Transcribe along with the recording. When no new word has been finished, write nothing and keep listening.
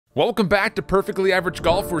Welcome back to Perfectly Average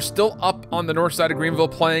Golf. We're still up on the north side of Greenville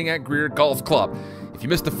playing at Greer Golf Club. If you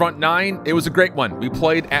missed the front nine, it was a great one. We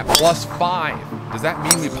played at +5. Does that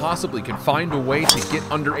mean we possibly can find a way to get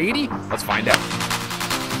under 80? Let's find out.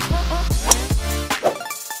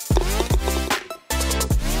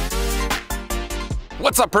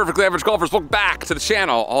 What's up, Perfectly Average Golfers? Welcome back to the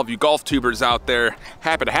channel. All of you golf tubers out there,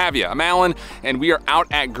 happy to have you. I'm Alan, and we are out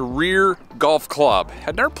at Greer Golf Club.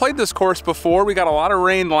 Had never played this course before. We got a lot of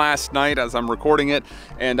rain last night as I'm recording it,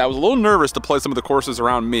 and I was a little nervous to play some of the courses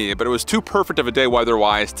around me, but it was too perfect of a day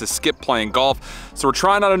weather-wise to skip playing golf. So we're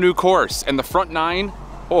trying out a new course, and the front nine,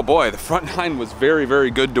 oh boy, the front nine was very, very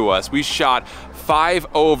good to us. We shot 5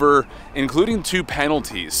 over, including 2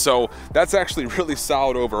 penalties. So that's actually really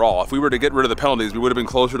solid overall. If we were to get rid of the penalties, we would have been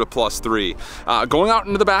closer to +3. Going out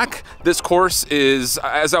into the back, this course is,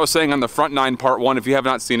 as I was saying on the front nine part 1, if you have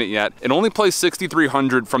not seen it yet, it only plays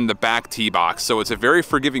 6,300 from the back tee box. So it's a very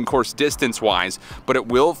forgiving course distance-wise, but it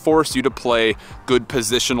will force you to play good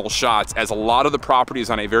positional shots as a lot of the property is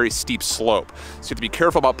on a very steep slope. So you have to be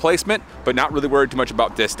careful about placement, but not really worried too much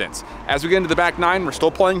about distance. As we get into the back nine, we're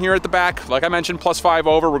still playing here at the back. Like I mentioned, +5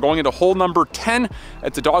 over. We're going into hole number 10.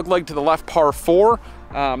 It's a dog leg to the left, par 4.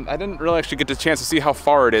 I didn't really actually get the chance to see how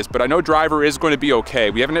far it is, but I know driver is going to be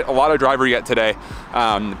okay. We haven't hit a lot of driver yet today,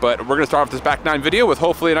 but we're going to start off this back nine video with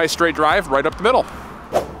hopefully a nice straight drive right up the middle.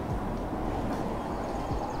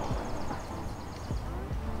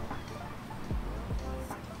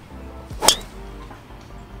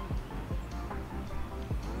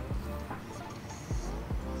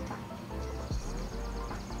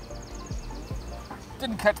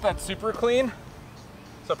 Didn't catch that super clean,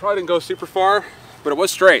 so I probably didn't go super far, but it was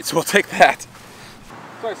straight, so we'll take that.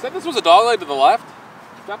 So I said this was a dog leg to the left.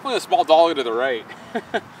 Definitely a small dog leg to the right.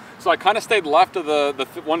 So I kind of stayed left of the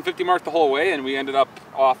 150 mark the whole way, and we ended up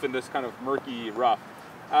off in this kind of murky rough.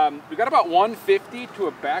 We got about 150 to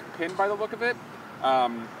a back pin by the look of it.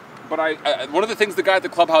 But one of the things the guy at the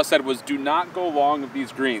clubhouse said was do not go long of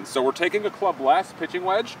these greens. So we're taking a club less, pitching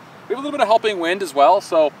wedge. We have a little bit of helping wind as well,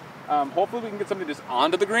 so hopefully we can get something just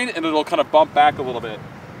onto the green and it'll kind of bump back a little bit.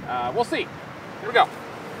 We'll see. Here we go.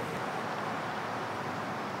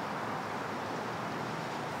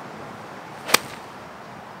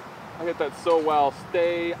 I hit that so well.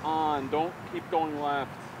 Stay on. Don't keep going left.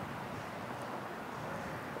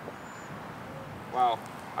 Wow.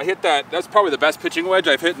 I hit that. That's probably the best pitching wedge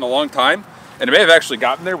I've hit in a long time. And it may have actually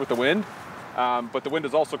gotten there with the wind. But the wind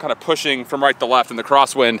is also kind of pushing from right to left, and the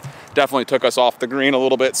crosswind definitely took us off the green a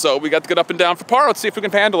little bit. So we got to get up and down for par. Let's see if we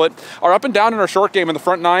can handle it. Our up and down in our short game in the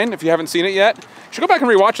front nine, if you haven't seen it yet, you should go back and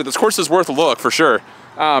rewatch it. This course is worth a look for sure.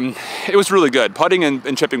 It was really good. Putting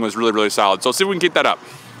and chipping was really, really solid. So let's see if we can keep that up.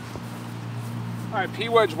 All right,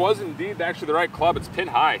 P-wedge was indeed actually the right club. It's pin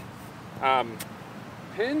high.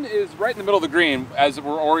 Pin is right in the middle of the green as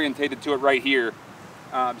we're orientated to it right here.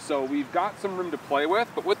 So we've got some room to play with,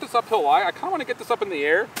 but with this uphill lie, I kind of want to get this up in the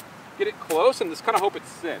air, get it close, and just kind of hope it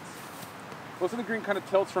sits. Most of the green kind of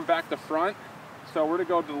tilts from back to front, so we're going to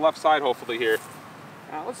go to the left side hopefully here.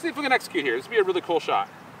 Let's see if we can execute here. This would be a really cool shot.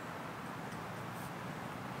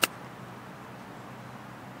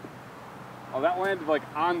 Oh, that landed like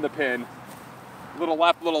on the pin. A little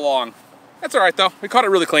left, a little long. That's all right though. We caught it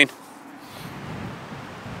really clean.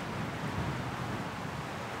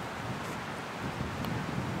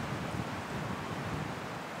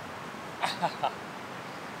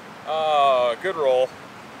 Oh, good roll.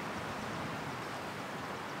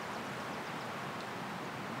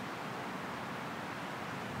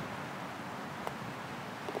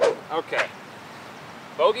 Okay.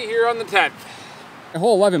 Bogey here on the 10th.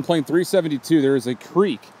 Hole 11 playing 372, there is a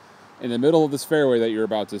creek in the middle of this fairway that you're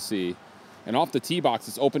about to see. And off the tee box,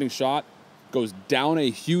 this opening shot goes down a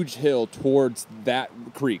huge hill towards that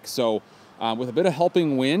creek. So with a bit of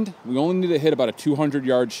helping wind, we only need to hit about a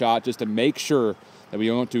 200-yard shot just to make sure that we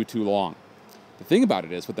don't do too long. The thing about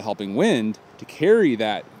it is, with the helping wind, to carry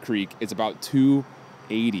that creek, it's about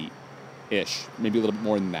 280-ish, maybe a little bit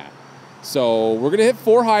more than that. So we're gonna hit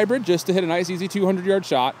 4 hybrid just to hit a nice, easy 200-yard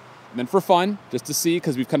shot. And then for fun, just to see,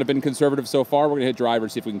 because we've kind of been conservative so far, we're gonna hit driver,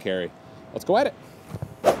 see if we can carry. Let's go at it.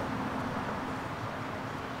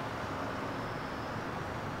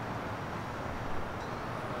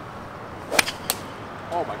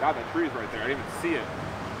 Oh my God, that tree is right there. I didn't even see it.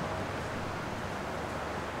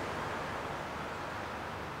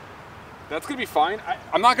 That's gonna be fine.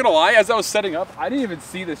 I'm not gonna lie, as I was setting up, I didn't even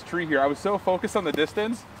see this tree here. I was so focused on the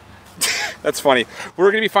distance. That's funny.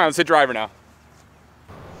 We're gonna be fine. Let's hit driver now.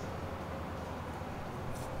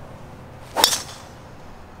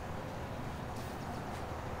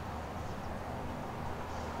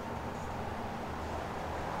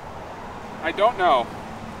 I don't know.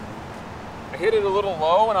 I hit it a little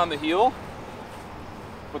low and on the heel,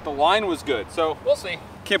 but the line was good, so we'll see.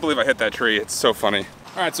 Can't believe I hit that tree. It's so funny.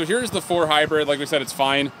 All right, so here's the 4 hybrid. Like we said, it's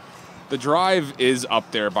fine. The drive is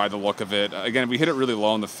up there by the look of it. Again, we hit it really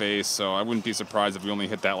low in the face, so I wouldn't be surprised if we only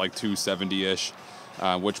hit that like 270-ish,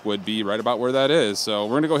 which would be right about where that is. So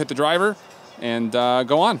we're gonna go hit the driver and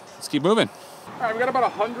go on. Let's keep moving. All right, we got about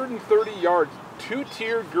 130 yards,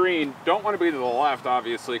 2-tiered green. Don't want to be to the left,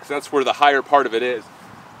 obviously, because that's where the higher part of it is.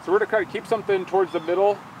 So we're gonna kind of keep something towards the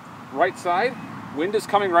middle, right side. Wind is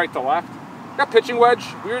coming right to left. Got pitching wedge,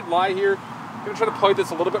 weird lie here. Gonna try to play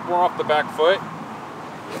this a little bit more off the back foot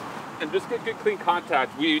and just get good clean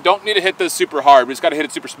contact. We don't need to hit this super hard, we just gotta hit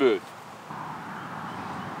it super smooth.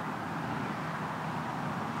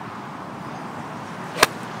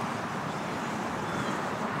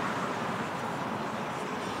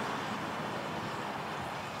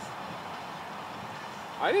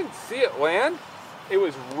 I didn't see it land. It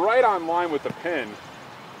was right on line with the pin.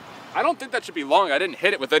 I don't think that should be long. I didn't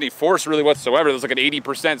hit it with any force really whatsoever. There's like an 80%,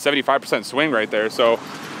 75% swing right there. So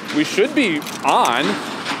we should be on.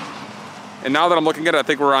 And now that I'm looking at it, I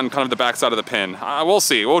think we're on kind of the backside of the pin. We'll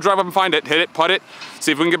see. We'll drive up and find it, hit it, putt it,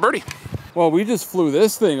 see if we can get birdie. Well, we just flew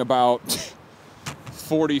this thing about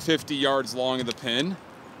 40, 50 yards long of the pin.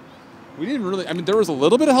 We didn't really, I mean, there was a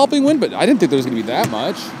little bit of helping wind, but I didn't think there was gonna be that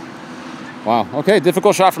much. Wow, okay,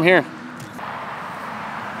 difficult shot from here.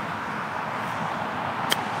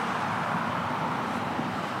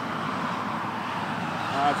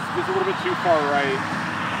 It's just a little bit too far right.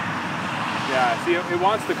 Yeah, see, it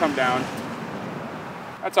wants to come down.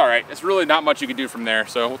 That's all right. It's really not much you can do from there,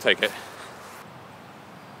 so we'll take it.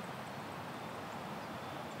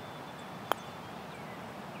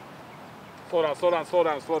 Slow down, slow down, slow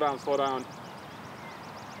down, slow down, slow down.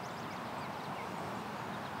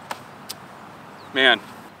 Man.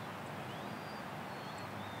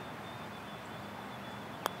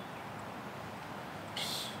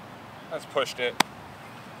 That's pushed it.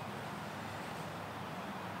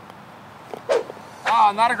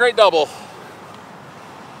 Ah, not a great double.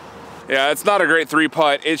 Yeah, it's not a great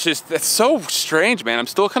 3-putt. It's just, it's so strange, man. I'm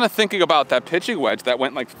still kind of thinking about that pitching wedge that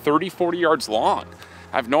went like 30, 40 yards long.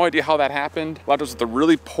 I have no idea how that happened. Left us with a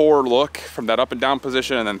really poor look from that up and down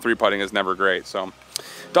position, and then 3-putting is never great. So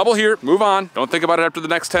double here, move on. Don't think about it after the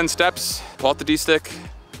next 10 steps. Pull out the D-stick,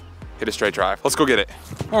 hit a straight drive. Let's go get it.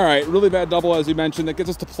 All right, really bad double, as you mentioned. That gets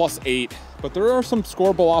us to +8, but there are some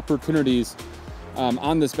scoreable opportunities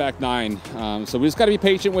on this back 9. So we just gotta be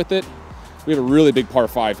patient with it. We have a really big par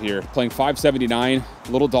 5 here, playing 579,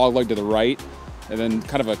 a little dog leg to the right, and then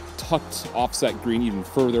kind of a tucked offset green even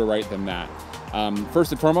further right than that.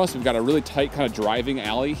 First and foremost, we've got a really tight kind of driving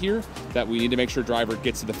alley here that we need to make sure driver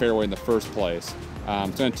gets to the fairway in the first place. So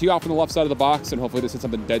I'm gonna tee off on the left side of the box and hopefully this hits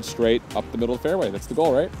something dead straight up the middle of the fairway. That's the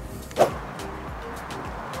goal, right?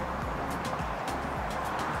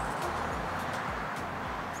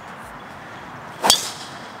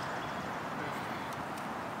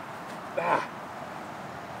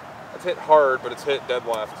 It's hit hard, but it's hit dead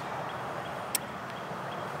left.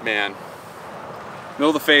 Man. Middle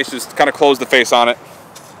of the face, just kind of close the face on it.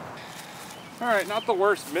 All right, not the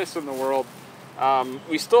worst miss in the world.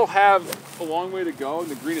 We still have a long way to go, and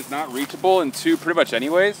the green is not reachable in 2 pretty much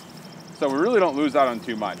anyways, so we really don't lose out on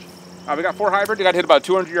too much. We got 4 hybrid. We got to hit about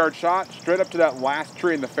a 200-yard shot straight up to that last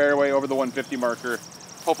tree in the fairway over the 150 marker,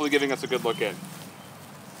 hopefully giving us a good look in.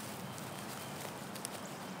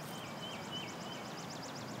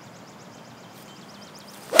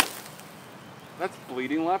 That's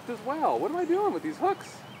bleeding left as well. What am I doing with these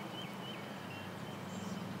hooks?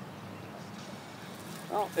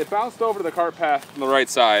 Well, it bounced over to the cart path on the right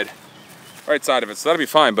side of it, so that'll be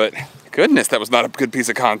fine, but goodness, that was not a good piece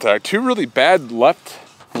of contact. 2 really bad left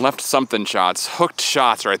something shots, hooked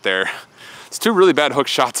shots right there. It's 2 really bad hook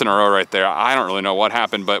shots in a row right there. I don't really know what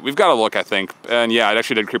happened, but we've got a look, I think. And yeah, it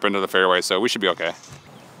actually did creep into the fairway, so we should be okay.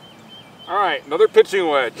 All right, another pitching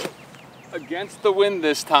wedge. Against the wind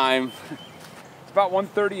this time. It's about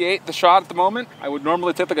 138 the shot at the moment. I would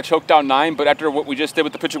normally take like a choke down 9, but after what we just did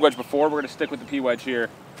with the pitching wedge before, we're gonna stick with the P wedge here.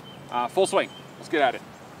 Full swing, let's get at it.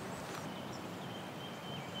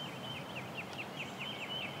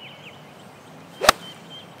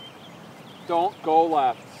 Don't go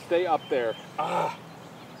left, stay up there. Ah.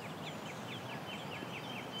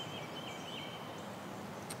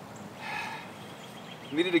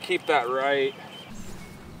 Needed to keep that right.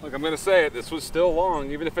 Look, I'm gonna say it, this was still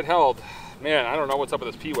long, even if it held. Man, I don't know what's up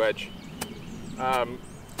with this P wedge.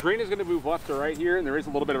 Green is gonna move left to right here, and there is a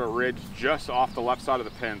little bit of a ridge just off the left side of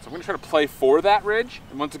the pin. So I'm gonna try to play for that ridge,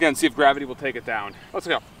 and once again, see if gravity will take it down. Let's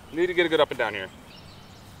go. Need to get a good up and down here.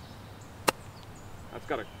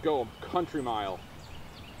 gotta go a country mile.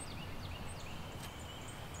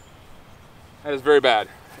 That is very bad.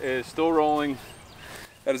 It is still rolling.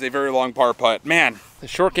 That is a very long par putt. Man, the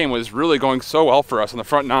short game was really going so well for us on the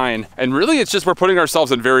front nine. And really, it's just we're putting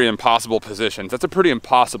ourselves in very impossible positions. That's a pretty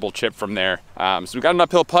impossible chip from there. So we got an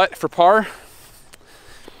uphill putt for par.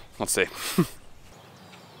 Let's see.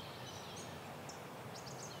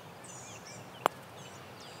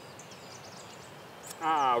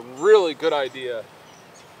 Really good idea.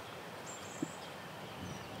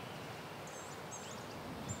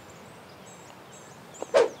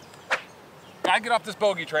 Gotta get off this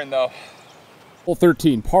bogey train though. Hole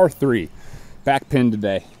 13, par 3, back pin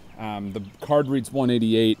today. The card reads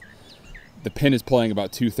 188. The pin is playing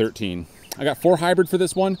about 213. I got 4 hybrid for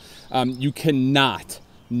this one. You cannot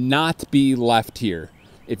not be left here.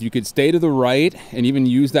 If you could stay to the right and even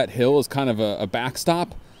use that hill as kind of a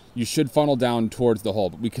backstop, you should funnel down towards the hole,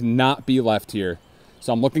 but we cannot be left here.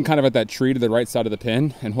 So I'm looking kind of at that tree to the right side of the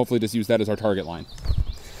pin and hopefully just use that as our target line.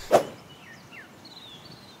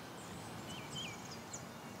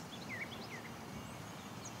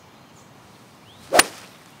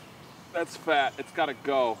 That's fat, it's gotta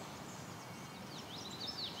go.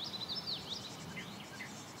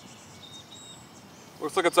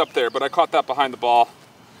 Looks like it's up there, but I caught that behind the ball.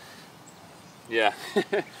 Yeah,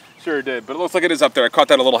 sure did, but it looks like it is up there. I caught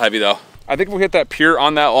that a little heavy though. I think if we hit that pure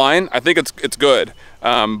on that line, I think it's good,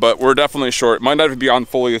 but we're definitely short. Might not even be on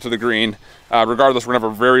fully to the green. Regardless, we're gonna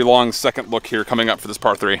have a very long second look here coming up for this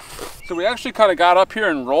par 3. So we actually kind of got up here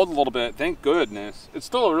and rolled a little bit, thank goodness. It's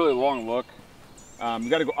still a really long look. You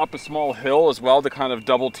gotta go up a small hill as well to kind of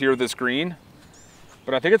double tier this green.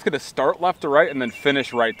 But I think it's gonna start left to right and then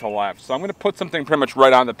finish right to left. So I'm gonna put something pretty much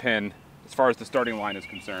right on the pin as far as the starting line is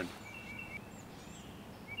concerned.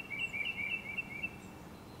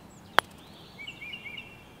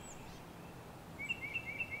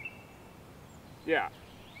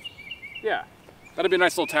 Yeah, that'd be a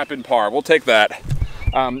nice little tap in par. We'll take that.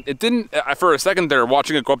 It didn't, for a second there,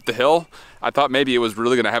 watching it go up the hill, I thought maybe it was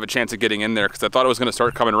really gonna have a chance of getting in there because I thought it was gonna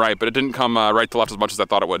start coming right, but it didn't come right to left as much as I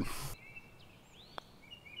thought it would.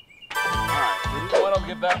 All right, you know what? I'll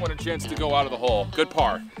give that one a chance to go out of the hole. Good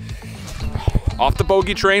par. Off the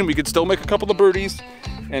bogey train, we could still make a couple of birdies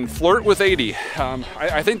and flirt with 80.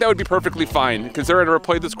 I think that would be perfectly fine. Considering I've never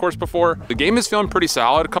played this course before, the game is feeling pretty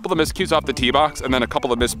solid. A couple of miscues off the tee box and then a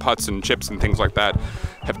couple of missed putts and chips and things like that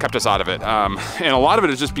have kept us out of it. And a lot of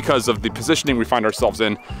it is just because of the positioning we find ourselves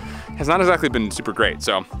in has not exactly been super great.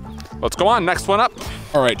 So let's go on, next one up.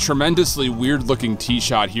 All right, tremendously weird looking tee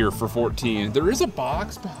shot here for 14. There is a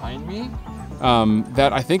box behind me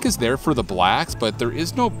that I think is there for the blacks, but there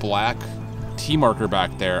is no black tee marker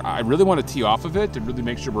back there. I really want to tee off of it to really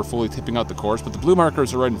make sure we're fully tipping out the course, but the blue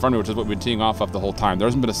markers are right in front of me, which is what we've been teeing off of the whole time. There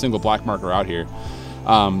hasn't been a single black marker out here.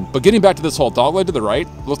 But getting back to this hole, dogleg to the right,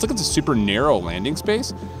 looks like it's a super narrow landing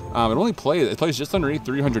space. It plays just underneath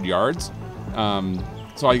 300 yards.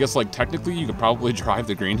 So I guess like technically you could probably drive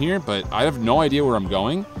the green here, but I have no idea where I'm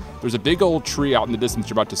going. There's a big old tree out in the distance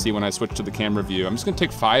you're about to see when I switch to the camera view. I'm just gonna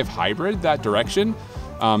take 5 hybrid that direction.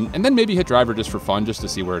 And then maybe hit driver just for fun, just to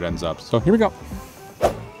see where it ends up. So here we go.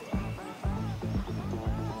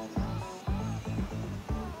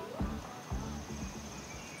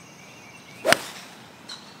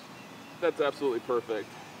 That's absolutely perfect.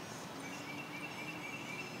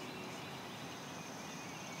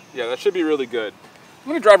 Yeah, that should be really good. I'm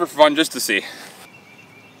gonna drive her for fun just to see.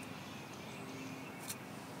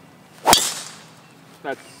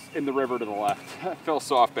 That's in the river to the left. Fell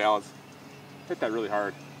so off balance. Hit that really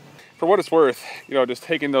hard. For what it's worth, you know, just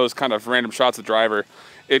taking those kind of random shots at driver,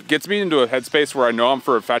 it gets me into a headspace where I know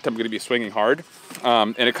for a fact I'm going to be swinging hard,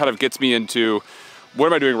 and it kind of gets me into what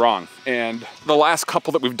am I doing wrong? And the last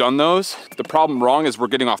couple that we've done those, the problem wrong is we're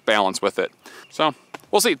getting off balance with it. So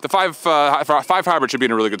we'll see. The 5 hybrid should be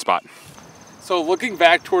in a really good spot. So looking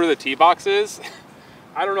back toward the tee boxes,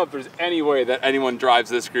 I don't know if there's any way that anyone drives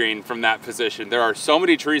this green from that position. There are so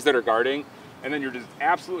many trees that are guarding, and then you're just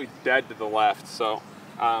absolutely dead to the left. So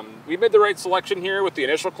we made the right selection here with the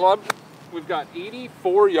initial club. We've got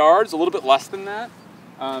 84 yards, a little bit less than that,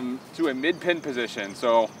 to a mid-pin position.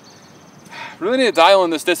 So really need to dial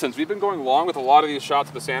in this distance. We've been going long with a lot of these shots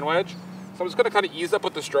with the sand wedge. So I'm just gonna kind of ease up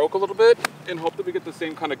with the stroke a little bit and hope that we get the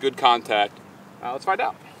same kind of good contact. Let's find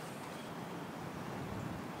out.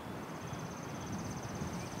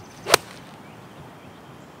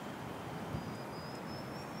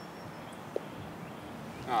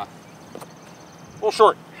 A little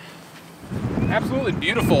short. Absolutely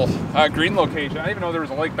beautiful green location. I didn't even know there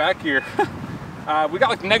was a lake back here. We got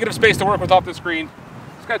like negative space to work with off this green.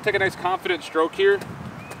 Just gotta take a nice confident stroke here.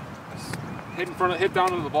 hit in front of, hit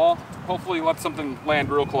down into the ball. Hopefully let something land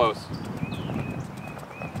real close.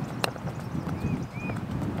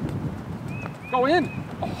 Go in.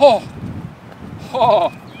 Oh. Oh.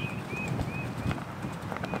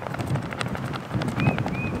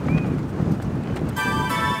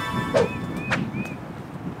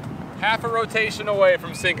 Half a rotation away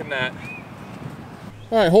from sinking that.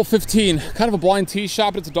 All right, hole 15. Kind of a blind tee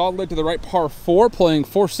shot, but it's a dog leg to the right, par 4, playing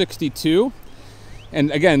 462.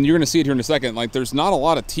 And again, you're gonna see it here in a second. Like, there's not a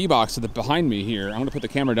lot of tee box behind me here. I'm gonna put the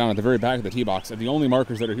camera down at the very back of the tee box, and the only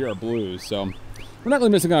markers that are here are blues. So we're not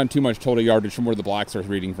really missing out on too much total yardage from where the blacks are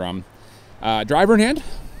reading from. Driver in hand,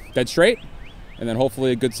 dead straight, and then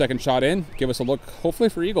hopefully a good second shot in. Give us a look, hopefully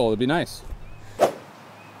for eagle. It'd be nice.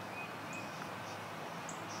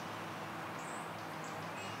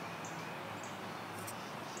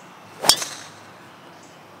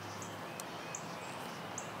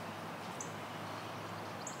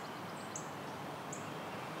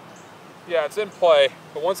 Yeah, it's in play,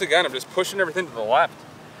 but once again, I'm just pushing everything to the left.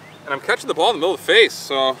 And I'm catching the ball in the middle of the face,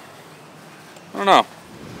 so I don't know.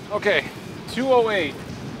 Okay, 208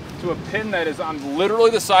 to a pin that is on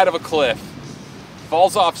literally the side of a cliff.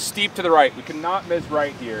 Falls off steep to the right. We cannot miss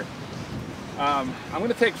right here. I'm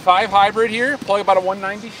gonna take 5 hybrid here, play about a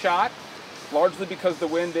 190 shot, largely because the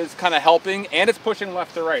wind is kind of helping and it's pushing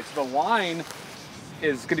left to right. So the line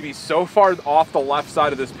is gonna be so far off the left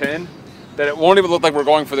side of this pin that it won't even look like we're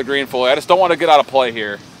going for the green fully. I just don't want to get out of play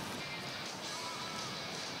here.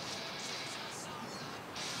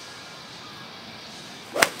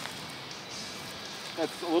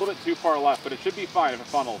 That's a little bit too far left, but it should be fine if it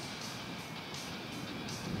funnels.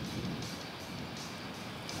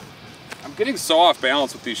 I'm getting so off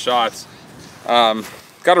balance with these shots. Got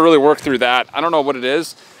to really work through that. I don't know what it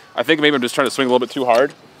is. I think maybe I'm just trying to swing a little bit too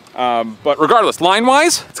hard. But regardless,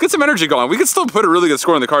 line-wise, let's get some energy going. We can still put a really good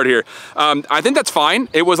score on the card here. I think that's fine.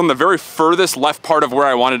 It was on the very furthest left part of where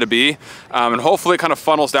I wanted to be. And hopefully it kind of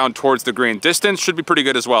funnels down towards the green. Distance should be pretty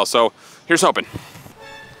good as well. So here's hoping.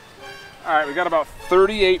 All right, we got about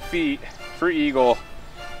 38 feet for eagle.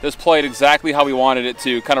 This played exactly how we wanted it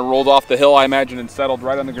to. Kind of rolled off the hill, I imagine, and settled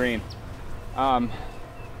right on the green.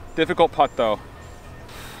 Difficult putt, though.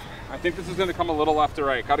 I think this is going to come a little left to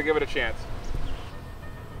right. Got to give it a chance.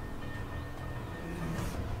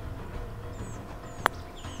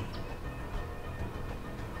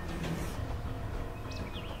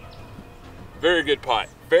 Very good putt.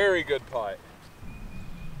 Very good putt.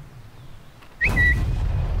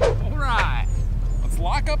 All right. Let's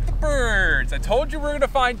lock up the birds. I told you we're going to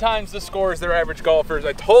find times to score as their average golfers.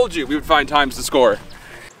 I told you we would find times to score.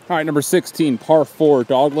 All right, number 16, par 4,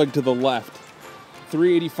 dog leg to the left.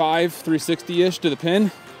 385, 360-ish to the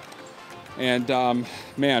pin. And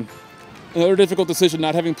man, another difficult decision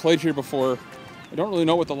not having played here before. I don't really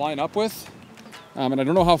know what to line up with. And I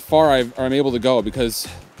don't know how far I'm able to go because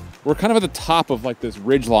we're kind of at the top of like this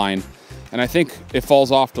ridge line, and I think it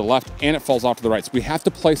falls off to the left and it falls off to the right. So we have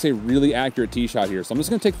to place a really accurate tee shot here. So I'm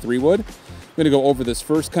just gonna take 3-wood. I'm gonna go over this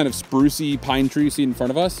first kind of sprucey pine tree you see in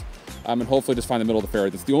front of us, and hopefully just find the middle of the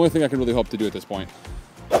fairway. That's the only thing I can really hope to do at this point.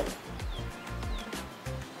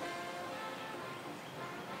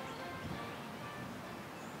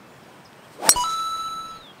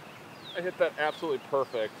 I hit that absolutely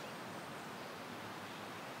perfect.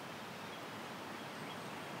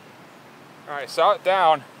 All right, saw it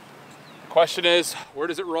down. Question is, where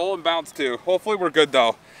does it roll and bounce to? Hopefully we're good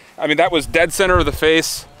though. I mean, that was dead center of the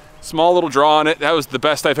face. Small little draw on it. That was the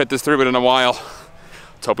best I've hit this 3-wood in a while.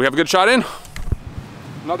 Let's hope we have a good shot in.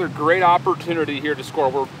 Another great opportunity here to score.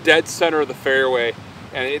 We're dead center of the fairway,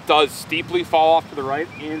 and it does steeply fall off to the right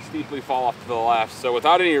and steeply fall off to the left. So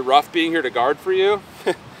without any rough being here to guard for you,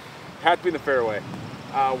 had to be in the fairway.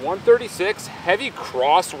 136, heavy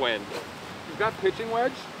crosswind. We've got pitching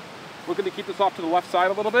wedge. Looking to keep this off to the left side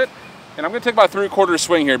a little bit. And I'm gonna take about a 3/4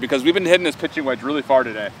 swing here because we've been hitting this pitching wedge really far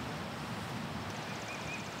today.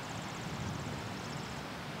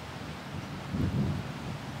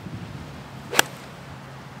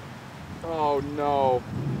 Oh no.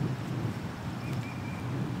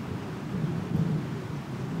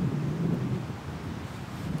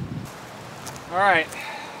 All right,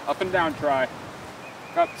 up and down try.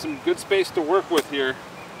 Got some good space to work with here.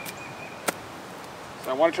 So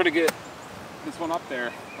I want to try to get this one up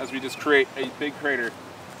there as we just create a big crater.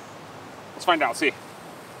 Let's find out, see.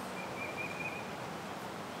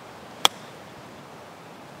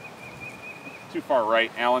 Too far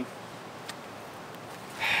right, Alan.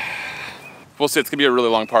 We'll see, it's gonna be a really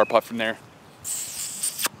long par putt from there.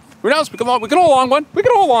 Who knows, we can hold a long one. We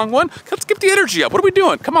can hold a long one. Let's get the energy up. What are we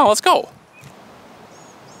doing? Come on, let's go.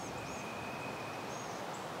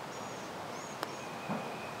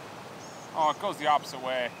 Oh, it goes the opposite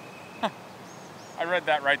way. I read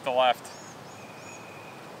that right to left.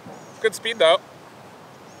 Good speed though.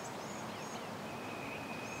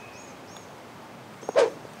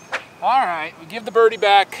 All right, we give the birdie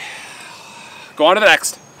back. Go on to the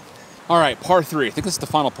next. All right, par 3. I think this is the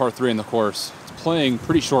final par 3 in the course. It's playing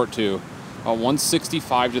pretty short too.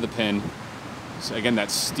 165 to the pin. So again, that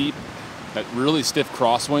really stiff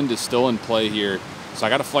crosswind is still in play here. So I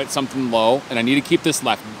got to flight something low, and I need to keep this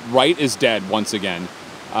left. Right is dead once again.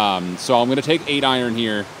 So I'm going to take 8-iron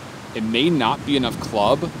here. It may not be enough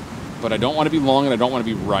club, but I don't want to be long and I don't want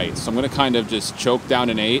to be right. So I'm going to kind of just choke down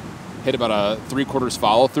an 8, hit about a 3/4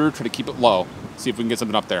 follow through, try to keep it low. See if we can get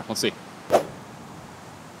something up there. Let's see.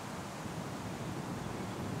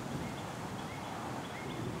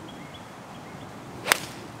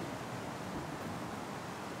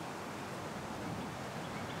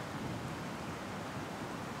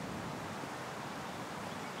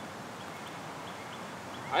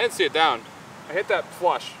 I didn't see it down. I hit that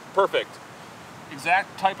flush. Perfect.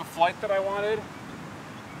 Exact type of flight that I wanted.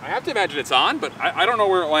 I have to imagine it's on, but I don't know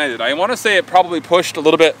where it landed. I want to say it probably pushed a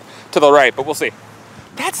little bit to the right, but we'll see.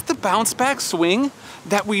 That's the bounce back swing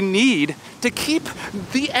that we need to keep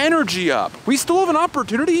the energy up. We still have an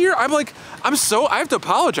opportunity here. I have to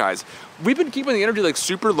apologize. We've been keeping the energy like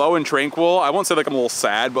super low and tranquil. I won't say like I'm a little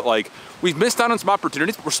sad, but like we've missed out on some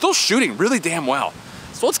opportunities, but we're still shooting really damn well.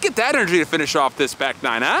 So let's get that energy to finish off this back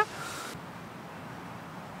 9, huh?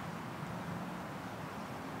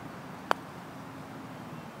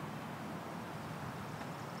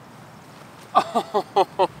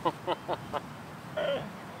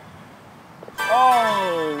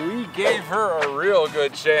 Oh, we gave her a real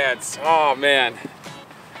good chance. Oh man,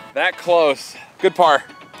 that close. Good par.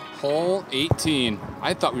 Hole 18.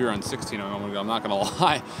 I thought we were on 16 a moment ago, I'm not gonna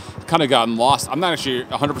lie. Kind of gotten lost. I'm not actually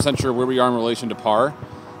 100% sure where we are in relation to par,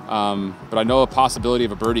 but I know a possibility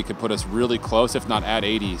of a birdie could put us really close, if not at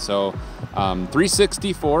 80. So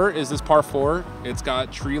 364 is this par 4. It's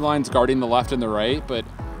got tree lines guarding the left and the right, but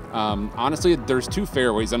honestly, there's 2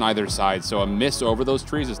 fairways on either side, so a miss over those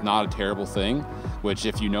trees is not a terrible thing, which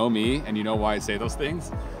if you know me and you know why I say those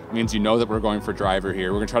things, means you know that we're going for driver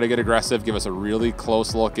here. We're gonna try to get aggressive, give us a really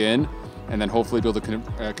close look in, and then hopefully be able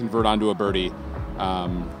to convert onto a birdie.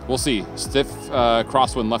 We'll see. Stiff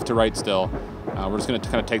crosswind left to right still. We're just gonna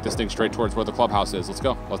kind of take this thing straight towards where the clubhouse is. Let's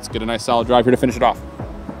go. Let's get a nice solid drive here to finish it off.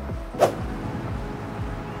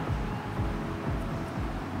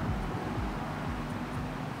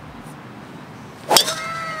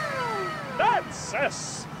 That's a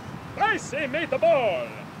spicy meatball.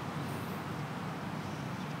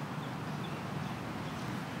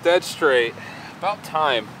 Dead straight. About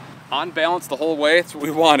time. On balance the whole way, it's what we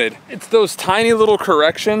wanted. It's those tiny little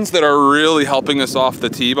corrections that are really helping us off the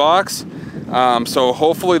tee box. So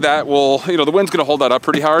hopefully that will, the wind's gonna hold that up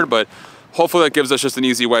pretty hard, but hopefully that gives us just an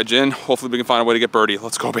easy wedge in. Hopefully we can find a way to get birdie.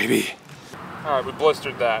 Let's go, baby. All right, we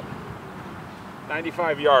blistered that.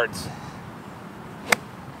 95 yards.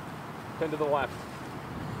 10 to the left.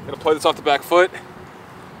 Gonna play this off the back foot.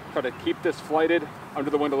 Try to keep this flighted under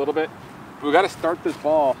the wind a little bit. We got to start this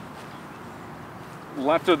ball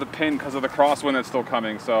left of the pin because of the crosswind that's still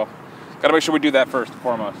coming. So got to make sure we do that first and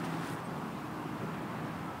foremost.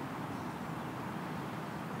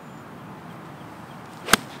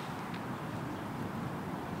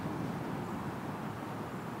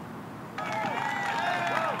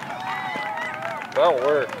 That'll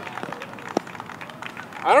work.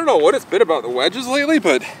 I don't know what it's been about the wedges lately,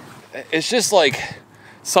 but it's just like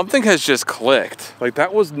something has just clicked. Like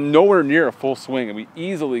that was nowhere near a full swing and we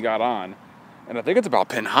easily got on. And I think it's about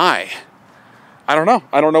pin high. I don't know.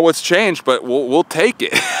 I don't know what's changed, but we'll take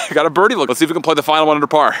it. Got a birdie look. Let's see if we can play the final one under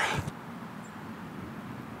par.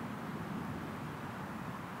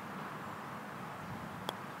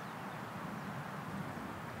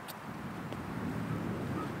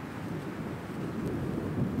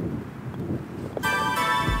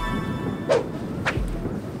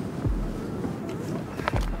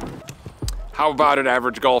 How about it,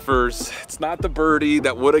 average golfers? It's not the birdie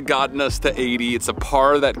that would have gotten us to 80. It's a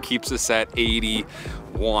par that keeps us at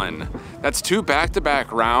 81. That's 2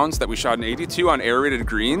 back-to-back rounds that we shot an 82 on aerated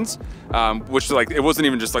greens, which like, it wasn't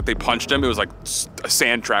even just like they punched them. It was like a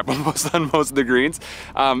sand trap almost on most of the greens.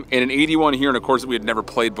 And an 81 here in a course that we had never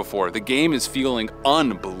played before. The game is feeling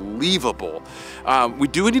unbelievable. We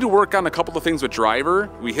do need to work on a couple of things with driver.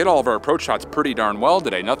 We hit all of our approach shots pretty darn well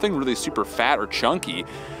today. Nothing really super fat or chunky.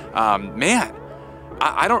 Man,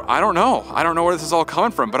 I don't know. I don't know where this is all coming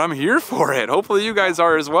from, but I'm here for it. Hopefully you guys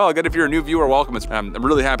are as well. Again, if you're a new viewer, welcome. I'm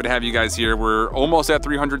really happy to have you guys here. We're almost at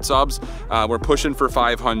 300 subs. We're pushing for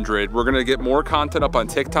 500. We're gonna get more content up on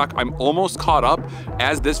TikTok. I'm almost caught up.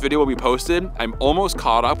 As this video will be posted, I'm almost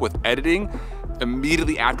caught up with editing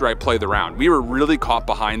immediately after I play the round. We were really caught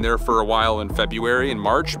behind there for a while in February and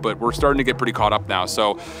March, but we're starting to get pretty caught up now.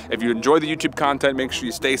 So if you enjoy the YouTube content, make sure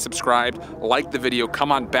you stay subscribed, like the video,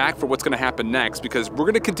 come on back for what's gonna happen next, because we're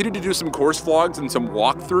gonna continue to do some course vlogs and some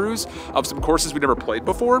walkthroughs of some courses we never played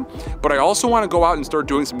before. But I also wanna go out and start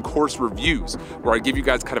doing some course reviews where I give you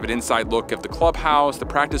guys kind of an inside look at the clubhouse, the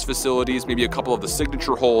practice facilities, maybe a couple of the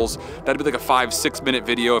signature holes. That'd be like a 5-6 minute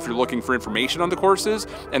video if you're looking for information on the courses.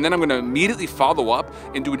 And then I'm gonna immediately follow up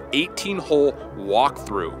and do an 18-hole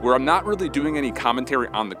walkthrough where I'm not really doing any commentary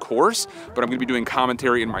on the course, but I'm gonna be doing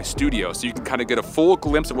commentary in my studio, so you can kind of get a full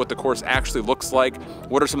glimpse of what the course actually looks like,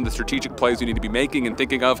 what are some of the strategic plays you need to be making and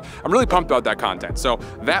thinking of. I'm really pumped about that content. So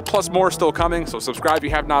that plus more is still coming, so subscribe if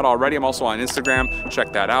you have not already. I'm also on Instagram,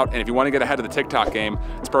 check that out. And if you wanna get ahead of the TikTok game,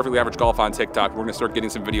 it's Perfectly Average Golf on TikTok. We're gonna start getting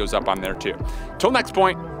some videos up on there too. Till next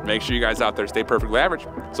point, make sure you guys out there stay perfectly average.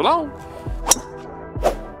 So long.